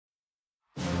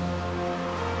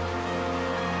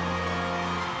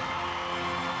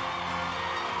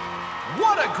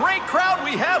What a great crowd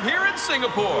we have here in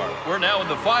Singapore. We're now in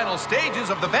the final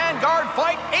stages of the Vanguard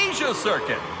Fight Asia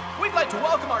circuit. We'd like to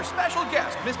welcome our special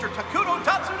guest, Mr. Takuto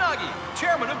Tatsunagi,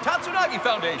 chairman of Tatsunagi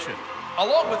Foundation,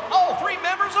 along with all 3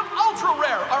 members of Ultra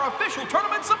Rare, our official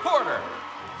tournament supporter.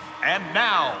 And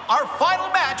now, our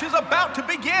final match is about to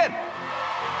begin.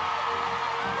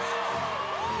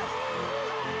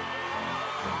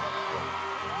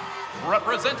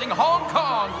 Representing Hong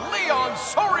Kong, Leon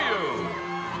Soryu.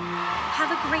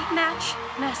 Have a great match,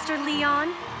 Master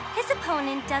Leon. His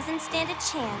opponent doesn't stand a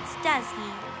chance, does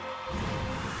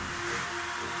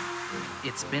he?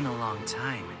 It's been a long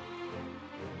time.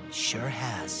 Sure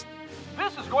has.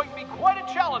 This is going to be quite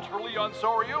a challenge for Leon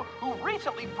Soryu, who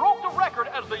recently broke the record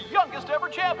as the youngest ever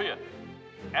champion.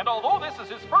 And although this is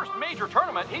his first major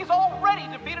tournament, he's already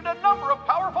defeated a number of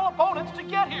powerful opponents to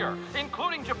get here,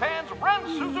 including Japan's Ren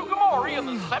Suzuki in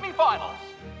the semifinals.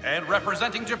 And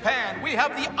representing Japan, we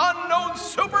have the unknown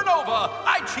supernova,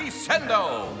 Aichi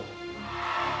Sendo.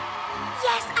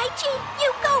 Yes, Aichi,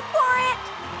 you go for it!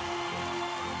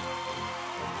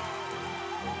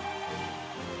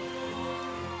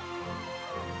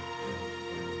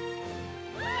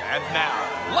 And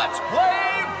now, let's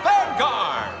play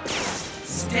Vanguard!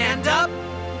 Stand up,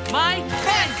 my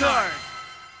Vanguard!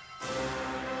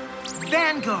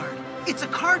 Vanguard! It's a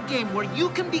card game where you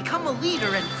can become a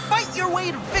leader and fight your way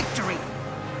to victory!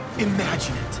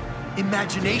 Imagine it.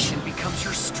 Imagination becomes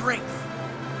your strength.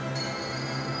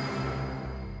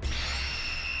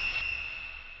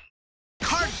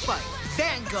 Cardfight,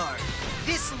 Vanguard.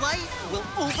 This light will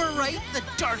overwrite the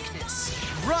darkness.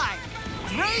 Ride,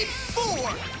 Grade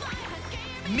 4!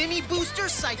 Mini Booster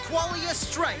Cyqualia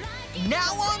Stripe,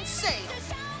 now on sale.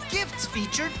 Gifts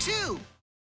featured too.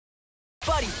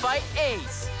 Buddy Fight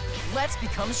Ace. Let's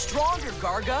become stronger,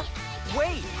 Garga.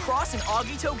 Wait, Cross and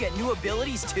Agito get new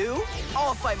abilities too?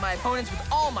 I'll fight my opponents with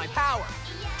all my power.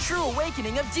 True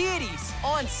Awakening of Deities.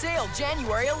 On sale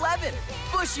January 11th.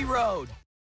 Bushiroad.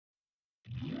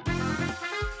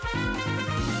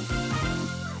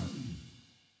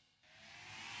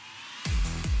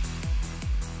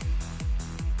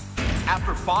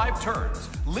 After 5 turns,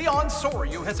 Leon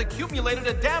Soryu has accumulated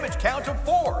a damage count of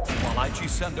 4, while Aichi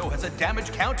Sendo has a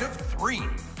damage count of 3.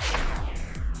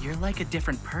 You're like a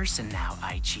different person now,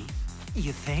 Aichi.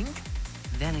 You think?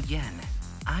 Then again,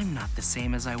 I'm not the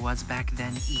same as I was back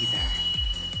then either.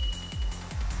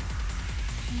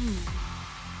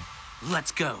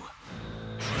 Let's go.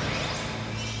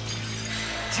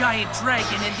 Giant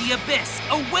Dragon in the Abyss,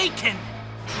 awaken!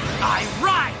 I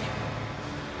ride!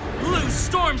 Blue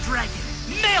Storm Dragon,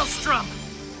 Maelstrom!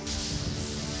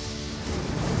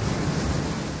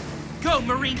 Go,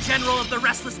 Marine General of the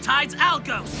Restless Tides,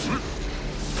 Algos!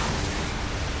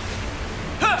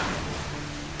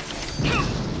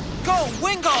 Go,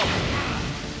 Wingo!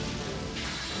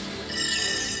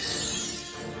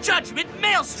 Judgment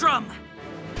Maelstrom!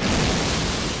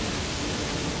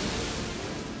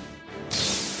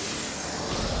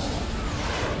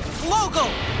 Logo!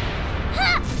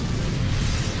 Ha!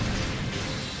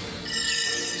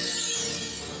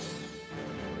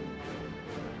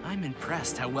 I'm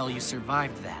impressed how well you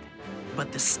survived that,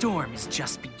 but the storm is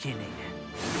just beginning.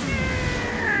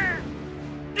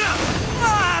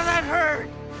 Ah, that hurt!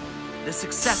 The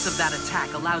success of that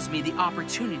attack allows me the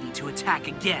opportunity to attack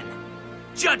again.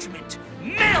 Judgment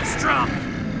Maelstrom!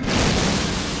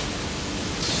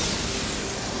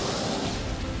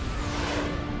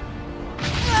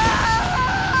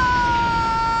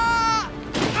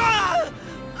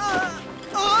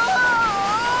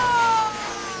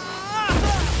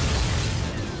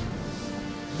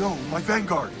 No, my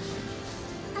Vanguard.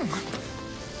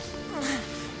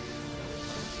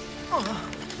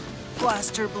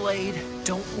 Blaster Blade,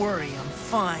 don't worry, I'm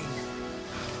fine.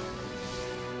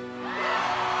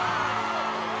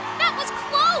 That was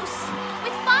close!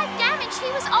 With 5 damage, he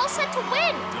was all set to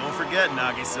win. Don't forget,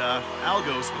 Nagisa,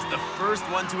 Algos was the first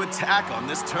one to attack on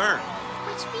this turn.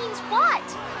 Which means what?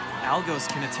 Algos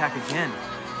can attack again.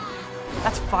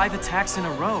 That's 5 attacks in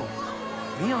a row.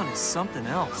 Leon is something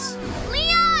else.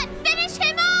 Leon, finish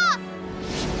him off!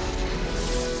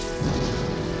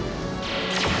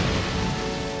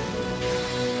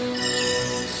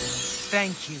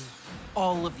 Thank you,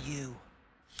 all of you.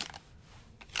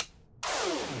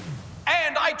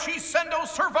 And Aichi Sendo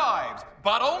survives,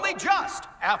 but only just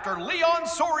after Leon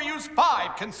Soryu's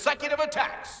 5 consecutive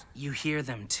attacks. You hear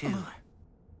them too.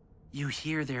 You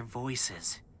hear their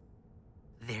voices.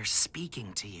 They're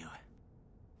speaking to you.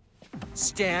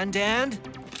 Stand and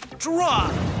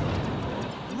draw.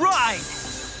 Ride.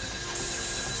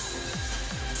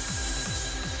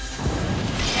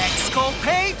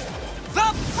 Exculpate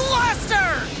the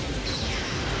blaster!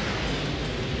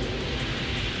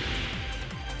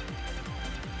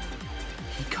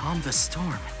 the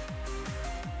storm.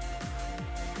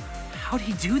 How'd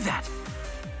he do that?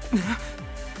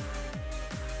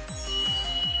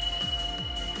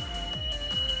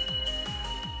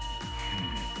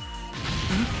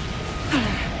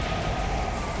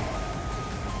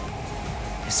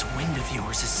 This wind of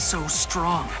yours is so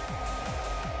strong.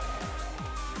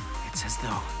 It's as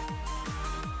though...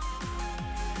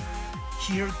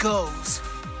 Here goes.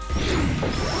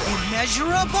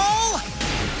 Immeasurable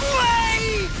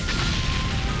blade!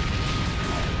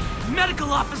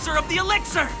 Medical officer of the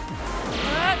elixir!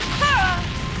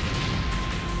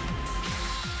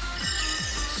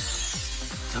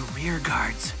 The rear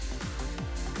guards.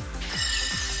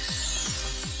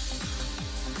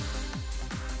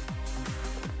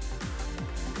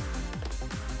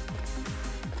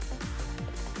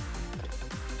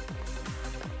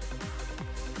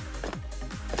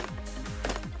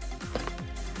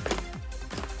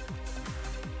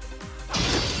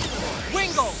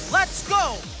 Let's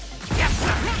go! Yes,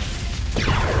 sir!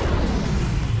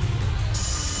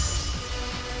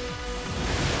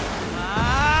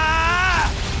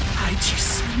 Aichi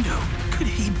Sendo, could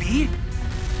he be?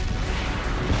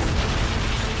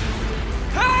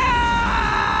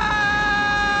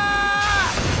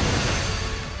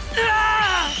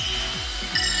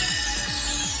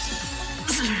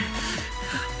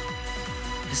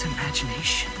 His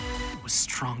imagination was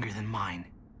stronger than mine.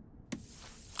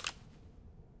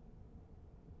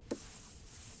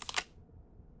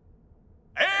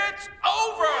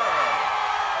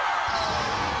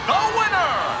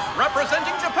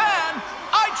 Representing Japan,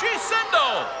 Aichi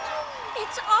Sendo!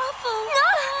 It's awful. No!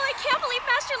 Oh, I can't believe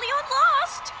Master Leon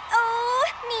lost. Oh,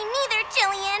 me neither,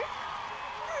 Jillian.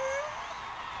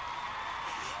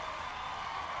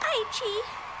 Aichi.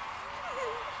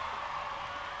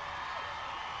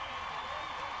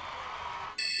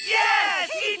 Yes!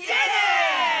 He did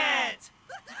it!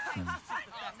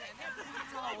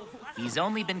 He's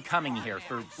only been coming here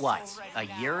for, what, a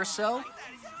year or so?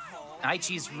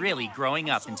 Aichi's really growing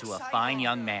up into a fine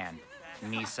young man.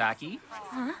 Misaki?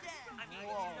 Huh?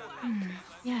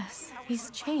 Yes, he's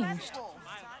changed.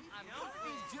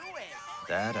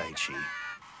 That Aichi.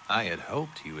 I had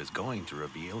hoped he was going to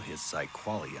reveal his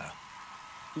psyqualia.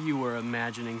 You were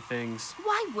imagining things.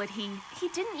 Why would he? He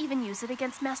didn't even use it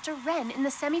against Master Ren in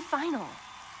the semi-final.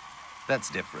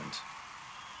 That's different.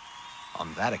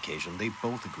 On that occasion, they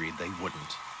both agreed they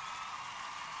wouldn't.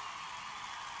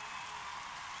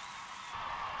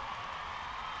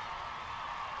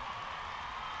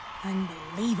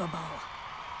 Unbelievable.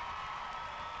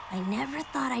 I never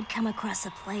thought I'd come across a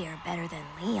player better than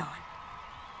Leon.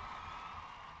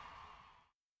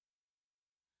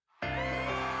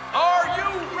 Are you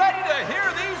ready to hear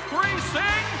these three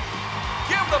sing?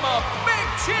 Give them a big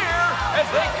cheer as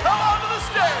they come onto the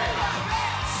stage.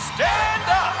 Stand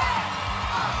up.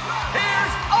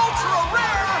 Here's Ultra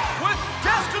Rare with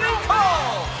Destiny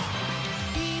Calls.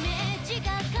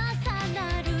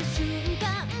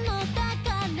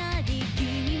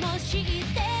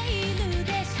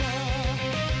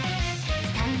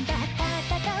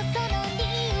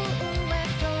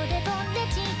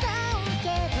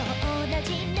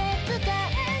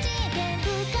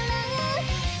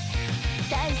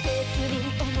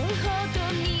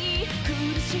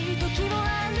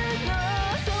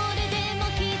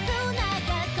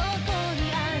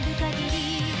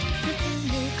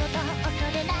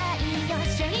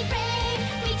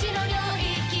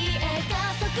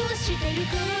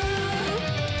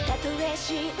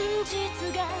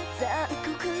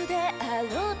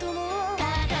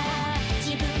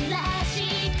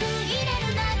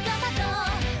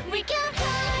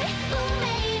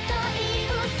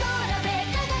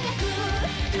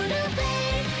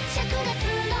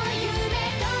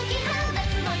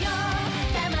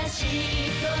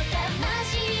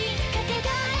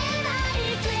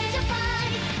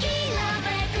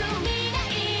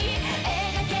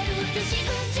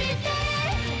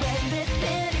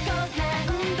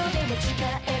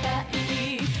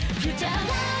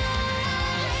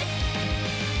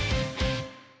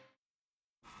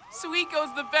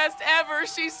 Suiko's the best ever.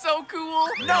 She's so cool.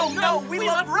 No, we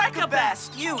love Rekka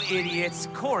best. You idiots.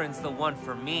 Korin's the one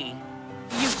for me.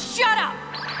 You shut up!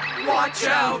 Watch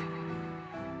out!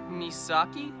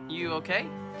 Misaki, you okay?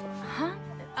 Huh?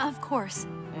 Of course.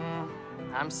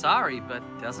 I'm sorry, but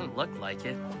doesn't look like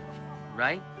it.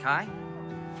 Right, Kai?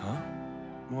 Huh?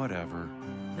 Whatever.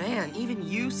 Man, even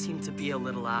you seem to be a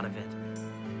little out of it.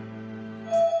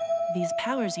 These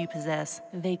powers you possess,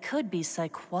 they could be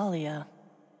psyqualia.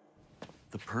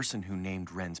 The person who named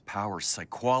Ren's power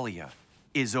psyqualia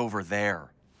is over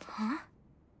there. Huh?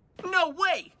 No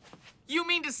way! You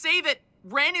mean to say that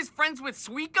Ren is friends with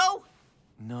Suiko?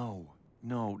 No,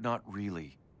 not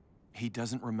really. He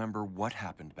doesn't remember what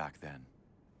happened back then.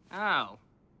 Oh.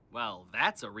 Well,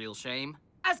 that's a real shame.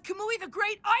 As Kamui the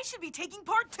Great, I should be taking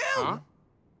part too! Huh?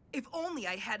 If only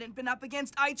I hadn't been up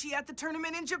against Aichi at the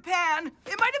tournament in Japan,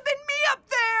 it might have been me up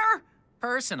there!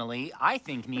 Personally, I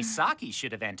think Misaki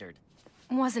should have entered.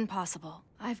 Wasn't possible.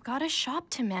 I've got a shop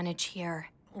to manage here.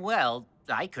 Well,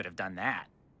 I could have done that.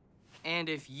 And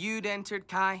if you'd entered,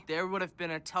 Kai, there would have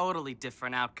been a totally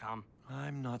different outcome.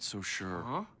 I'm not so sure.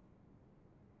 Huh?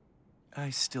 I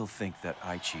still think that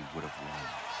Aichi would have won.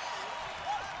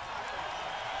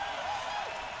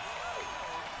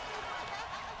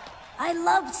 I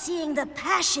loved seeing the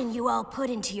passion you all put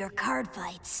into your card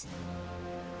fights.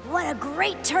 What a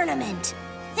great tournament!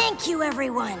 Thank you,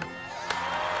 everyone!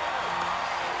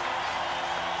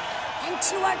 And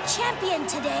to our champion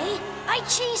today,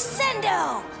 Aichi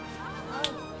Sendo!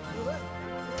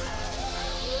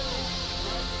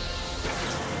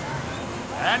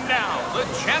 And now, the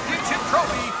championship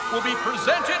trophy will be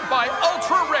presented by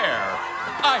Ultra Rare.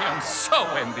 I am so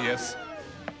envious.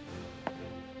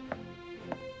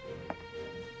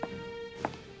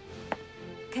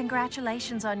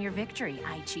 Congratulations on your victory,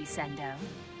 Aichi Sendo.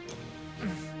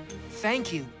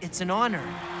 Thank you. It's an honor.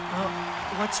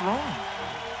 What's wrong?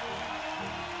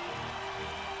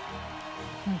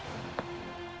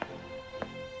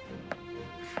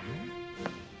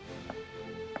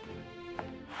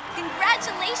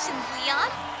 Congratulations, Leon!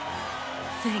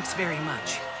 Thanks very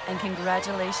much. And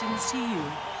congratulations to you.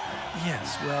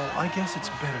 Yes, well, I guess it's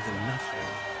better than nothing.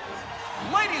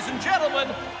 Ladies and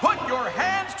gentlemen, put your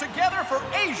hands together for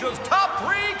Asia's top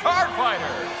 3 card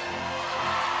fighters.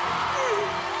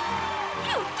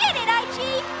 You did it,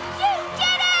 Aichi! You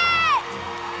did it!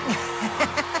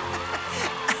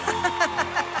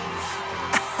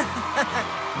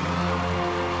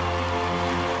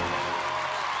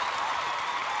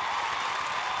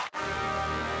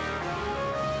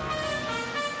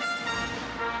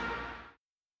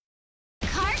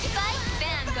 Cardfight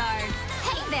Vanguard.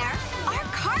 Hey there, our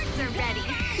cards are ready.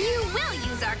 You will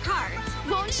use our cards,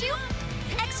 won't you?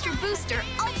 Extra Booster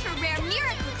Ultra Rare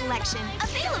Miracle Collection,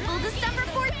 available December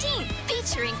 14th,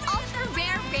 featuring ultra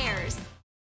rare rares.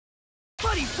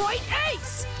 Buddy Fight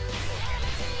Ace!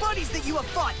 Buddies that you have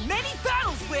fought many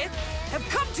battles with have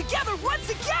come together once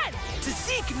again to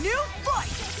seek new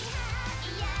fights!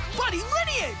 Buddy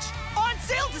Lineage! On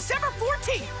sale December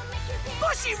 14th!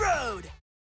 Bushiroad!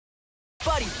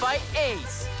 Buddy Fight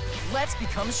Ace! Let's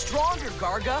become stronger,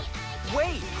 Garga!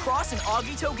 Wait, Cross and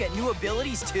Agito get new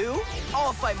abilities too?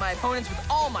 I'll fight my opponents with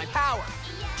all my power!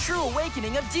 True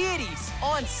Awakening of Deities!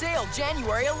 On sale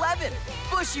January 11th!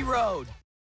 Bushiroad!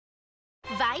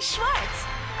 Vi Schwartz,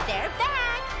 they're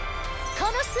back!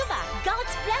 Konosuba,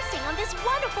 God's blessing on this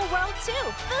wonderful world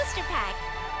too, booster pack.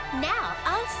 Now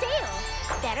on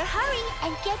sale. Better hurry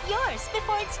and get yours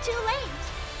before it's too late.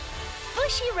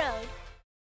 Bushiroad.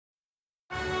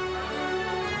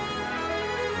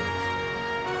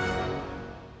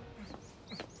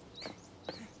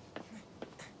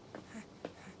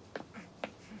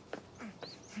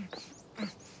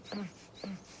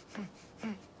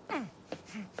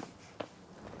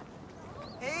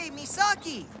 Hey,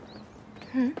 Misaki!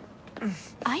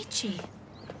 Aichi.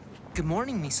 Good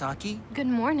morning, Misaki. Good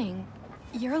morning.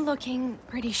 You're looking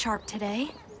pretty sharp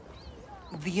today.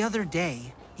 The other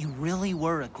day, you really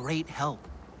were a great help.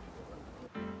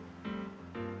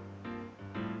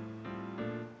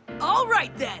 All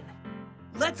right then!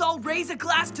 Let's all raise a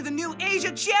glass to the new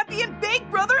Asia champion, Big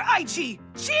Brother Aichi!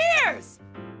 Cheers!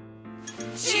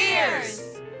 Cheers!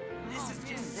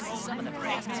 Some of the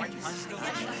best that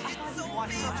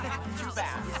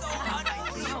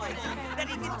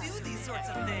he can do these sorts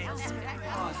of things.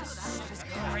 Oh, this is just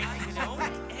great, you know?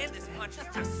 And this punch is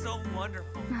just so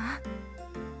wonderful.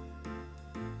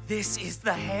 This is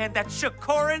the hand that shook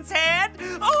Korin's hand?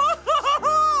 Oh!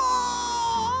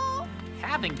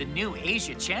 Having the new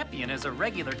Asia champion as a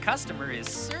regular customer is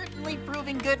certainly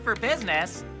proving good for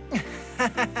business.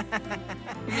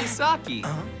 Misaki,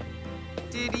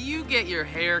 did you get your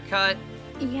hair cut?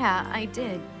 Yeah, I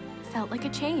did. Felt like a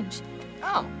change.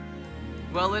 Oh,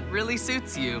 well, it really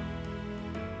suits you.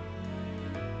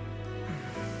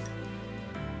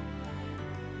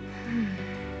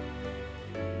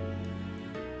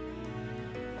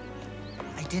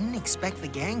 I didn't expect the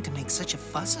gang to make such a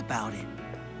fuss about it.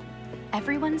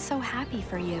 Everyone's so happy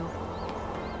for you.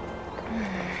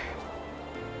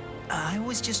 I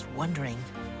was just wondering.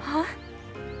 Huh?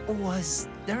 Was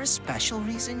there a special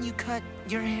reason you cut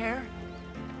your hair?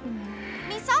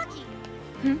 Misaki!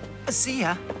 See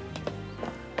ya.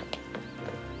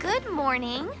 Good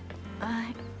morning.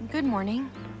 Good morning.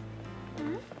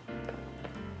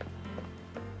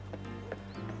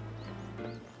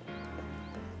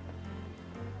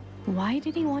 Why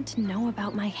did he want to know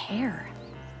about my hair?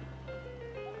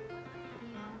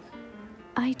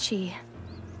 Aichi,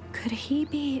 could he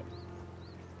be...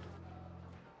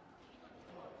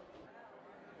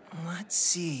 Let's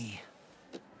see.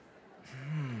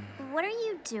 What are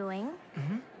you doing?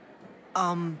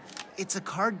 It's a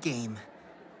card game.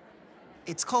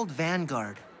 It's called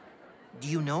Vanguard. Do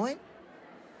you know it?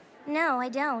 No, I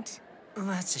don't.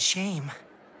 That's a shame.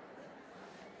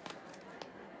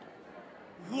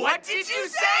 What did you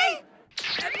say?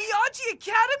 At Miyaji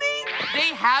Academy?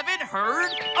 They haven't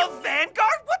heard of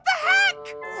Vanguard? What the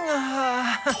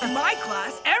heck? In my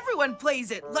class, everyone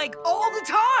plays it, like, all the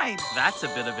time! That's a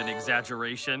bit of an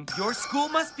exaggeration. Your school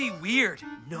must be weird.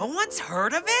 No one's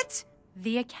heard of it?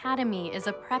 The Academy is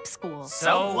a prep school.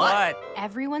 So what?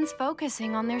 Everyone's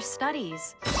focusing on their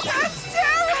studies. That's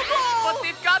terrible! But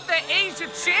they've got the Asia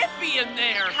champion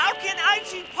there! How can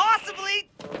Aichi possibly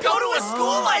go to a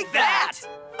school like that?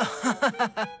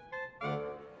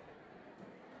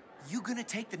 You gonna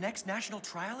take the next national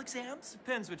trial exams?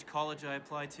 Depends which college I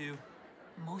apply to.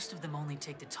 Most of them only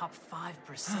take the top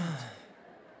 5%.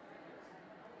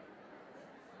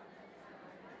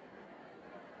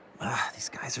 These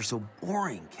guys are so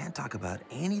boring. Can't talk about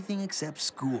anything except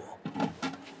school.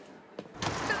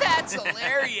 That's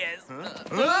hilarious.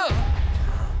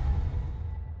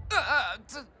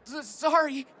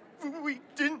 Sorry. We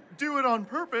didn't do it on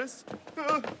purpose.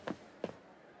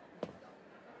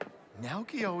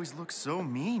 Naoki always looks so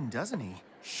mean, doesn't he?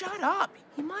 Shut up.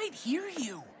 He might hear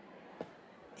you.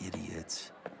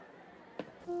 Idiots.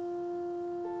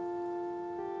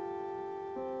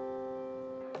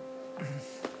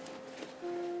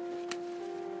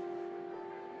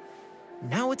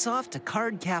 Now it's off to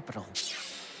Card Capital.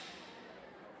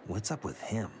 What's up with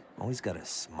him? Always got a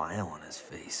smile on his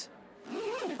face.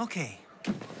 Okay.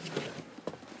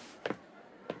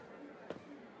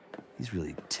 He's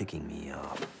really ticking me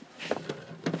off.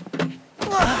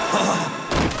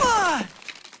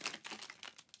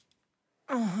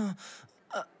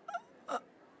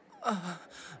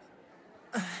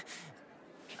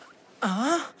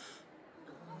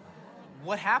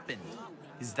 What happened?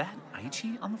 Is that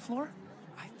Aichi on the floor?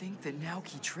 I think that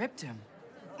Naoki tripped him.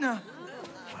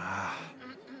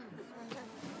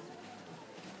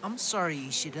 I'm sorry,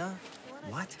 Ishida.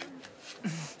 What?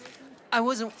 I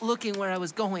wasn't looking where I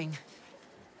was going.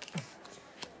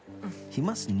 He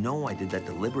must know I did that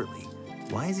deliberately.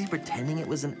 Why is he pretending it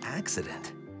was an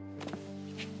accident?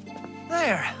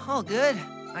 There, all good.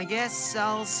 I guess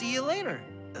I'll see you later.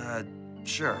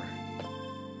 Sure.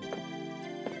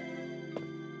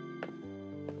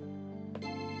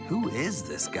 Who is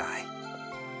this guy?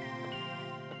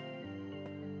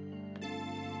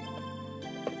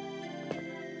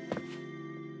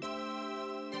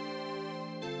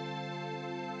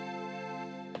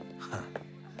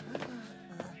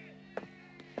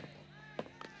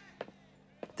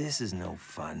 This is no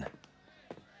fun.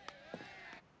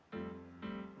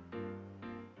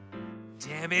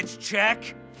 Damage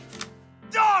check.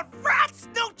 Oh, rats!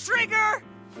 No trigger!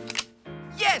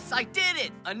 Yes, I did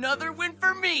it! Another win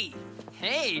for me!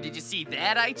 Hey, did you see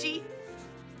that, Aichi?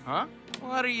 Huh?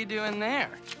 What are you doing there?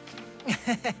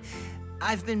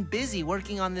 I've been busy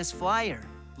working on this flyer.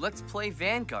 Let's play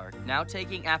Vanguard, now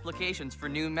taking applications for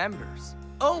new members.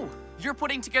 Oh, you're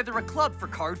putting together a club for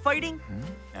card fighting?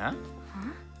 Huh?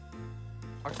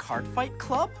 A card fight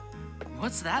club?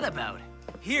 What's that about?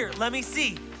 Here, let me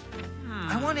see.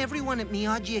 I want everyone at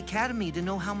Miyaji Academy to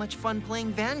know how much fun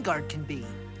playing Vanguard can be.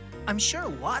 I'm sure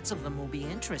lots of them will be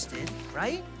interested,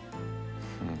 right?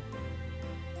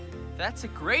 That's a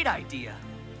great idea.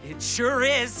 It sure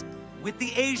is. With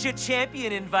the Asia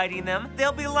champion inviting them,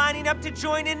 they'll be lining up to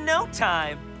join in no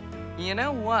time. You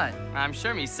know what? I'm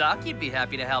sure Misaki'd be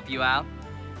happy to help you out.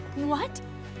 What?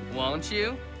 Won't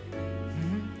you?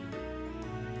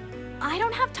 I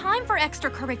don't have time for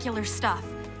extracurricular stuff.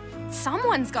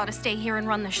 Someone's got to stay here and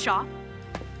run the shop.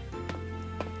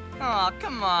 Aw,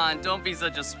 come on. Don't be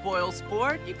such a spoil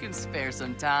sport. You can spare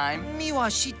some time. Miwa,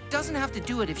 she doesn't have to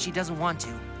do it if she doesn't want to.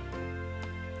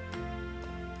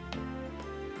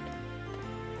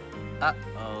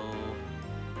 Uh-oh.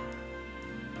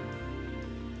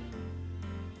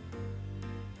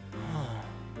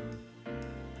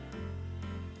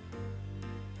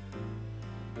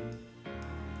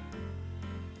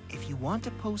 If you want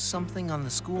to post something on the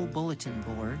school bulletin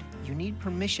board, you need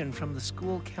permission from the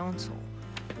school council.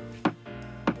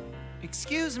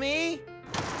 Excuse me?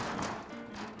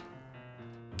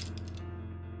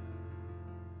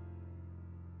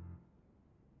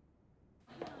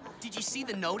 Did you see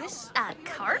the notice? A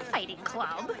card fighting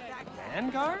club?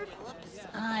 Vanguard?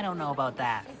 I don't know about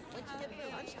that.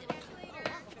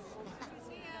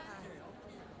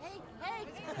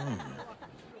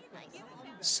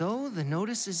 So the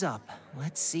notice is up.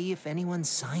 Let's see if anyone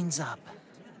signs up.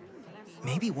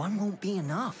 Maybe one won't be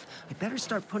enough. I better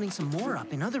start putting some more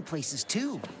up in other places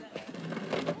too.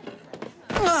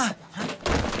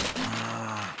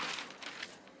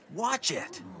 Watch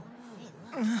it.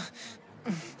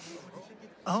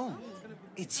 Oh,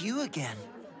 it's you again.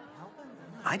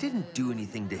 I didn't do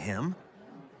anything to him.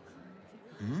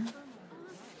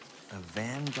 A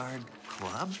Vanguard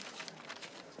club?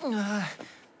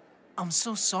 I'm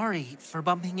so sorry for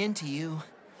bumping into you.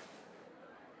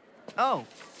 Oh,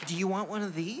 do you want one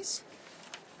of these?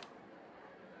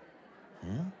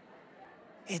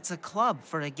 It's a club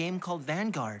for a game called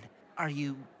Vanguard. Are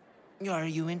you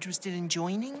interested in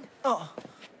joining? Oh.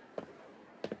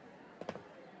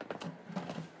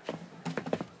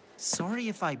 Sorry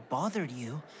if I bothered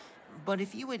you, but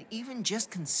if you would even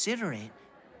just consider it,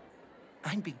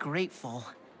 I'd be grateful.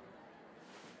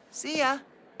 See ya.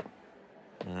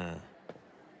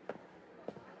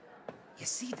 You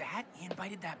see that? He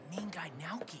invited that mean guy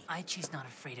Naoki. Aichi's not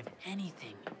afraid of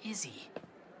anything, is he?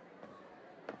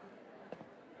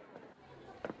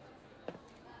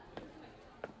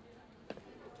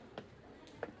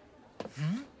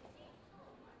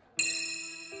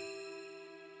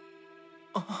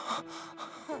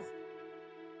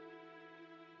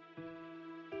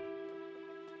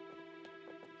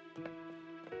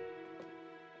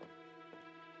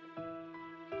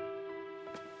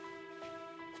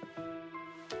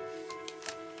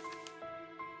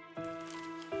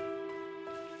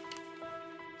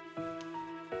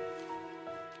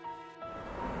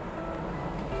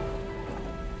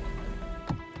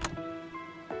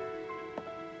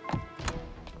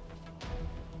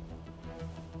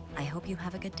 I hope you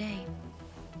have a good day.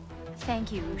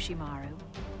 Thank you, Ushimaru.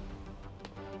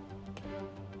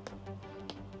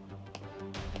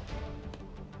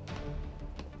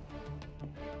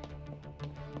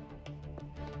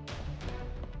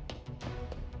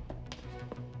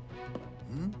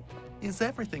 Is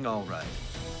everything all right?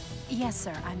 Yes,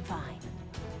 sir, I'm fine.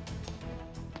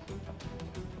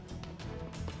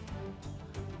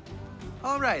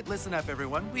 All right, listen up,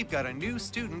 everyone. We've got a new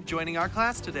student joining our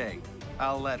class today.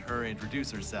 I'll let her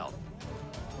introduce herself.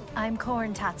 I'm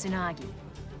Korn Tatsunagi.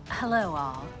 Hello,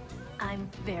 all. I'm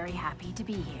very happy to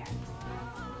be here.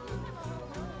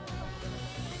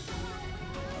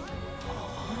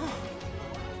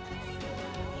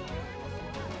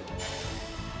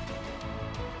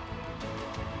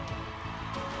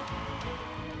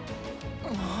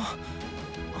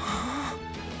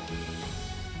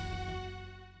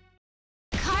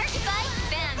 Cardfight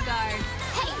Vanguard.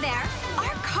 Hey there,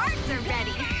 our cards are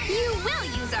ready. You will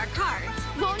use our cards,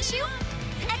 won't you?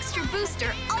 Extra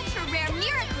Booster Ultra Rare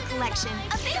Miracle Collection,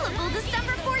 available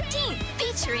December 14th,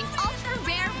 featuring ultra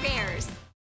rare rares.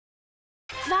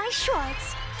 Vi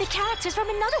Schwartz, the characters from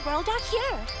another world are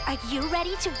here. Are you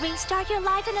ready to restart your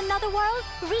life in another world?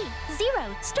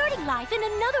 Zero, starting life in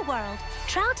another world.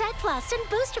 Trial Tide Plus and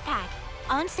Booster Pack.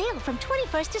 On sale from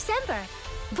 21st December.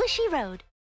 Bushiroad.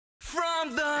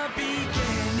 From the beginning,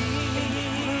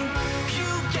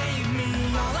 you gave me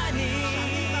all I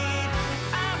need.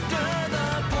 After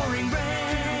the pouring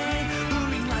rain,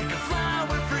 blooming like a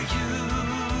flower for you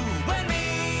and me.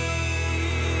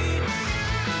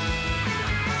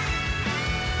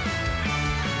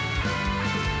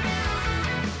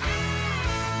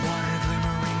 Water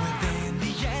glimmering within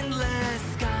the endless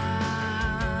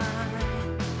sky.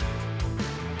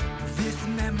 This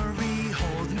memory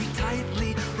holds me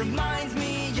tightly, reminds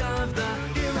me of the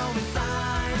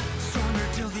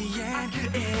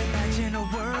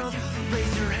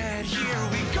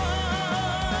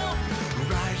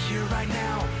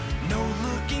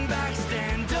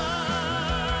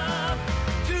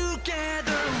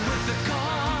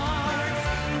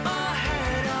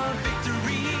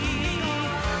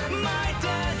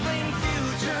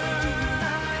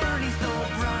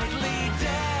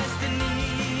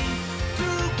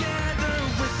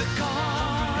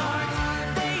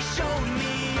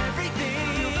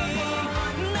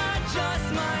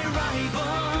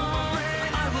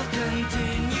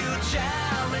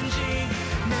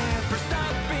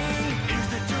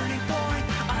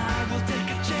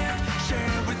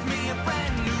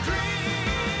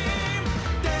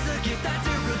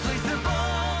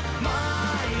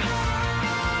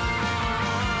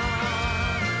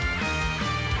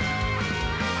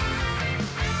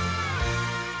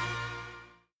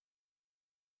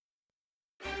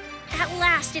At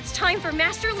last, it's time for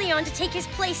Master Leon to take his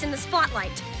place in the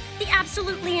spotlight. The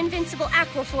absolutely invincible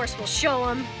Aqua Force will show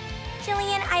him.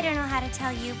 Jillian, I don't know how to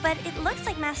tell you, but it looks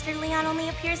like Master Leon only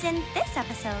appears in this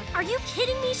episode. Are you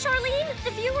kidding me, Charlene?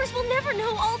 The viewers will never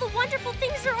know all the wonderful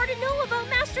things there are to know about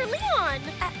Master Leon.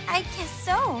 I guess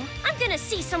so. I'm gonna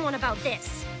see someone about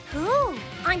this. Who?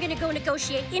 I'm gonna go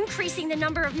negotiate increasing the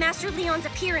number of Master Leon's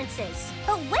appearances.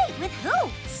 But wait, with who?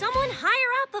 Someone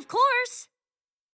higher up, of course.